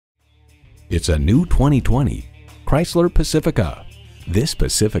It's a new 2020 Chrysler Pacifica. This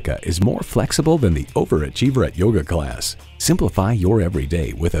Pacifica is more flexible than the overachiever at yoga class. Simplify your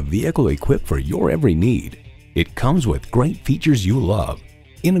everyday with a vehicle equipped for your every need. It comes with great features you love.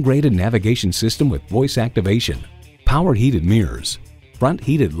 Integrated navigation system with voice activation, power heated mirrors, front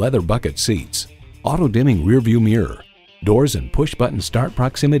heated leather bucket seats, auto dimming rear view mirror, doors and push button start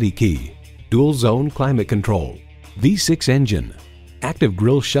proximity key, dual zone climate control, V6 engine, active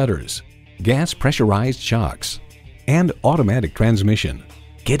grille shutters, gas pressurized shocks, and automatic transmission.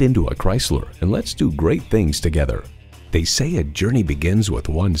 Get into a Chrysler and let's do great things together. They say a journey begins with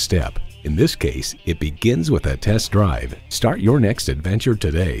one step. In this case, it begins with a test drive. Start your next adventure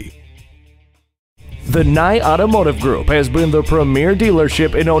today. The Nye Automotive Group has been the premier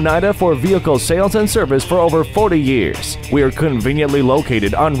dealership in Oneida for vehicle sales and service for over 40 years. We are conveniently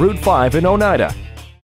located on Route 5 in Oneida.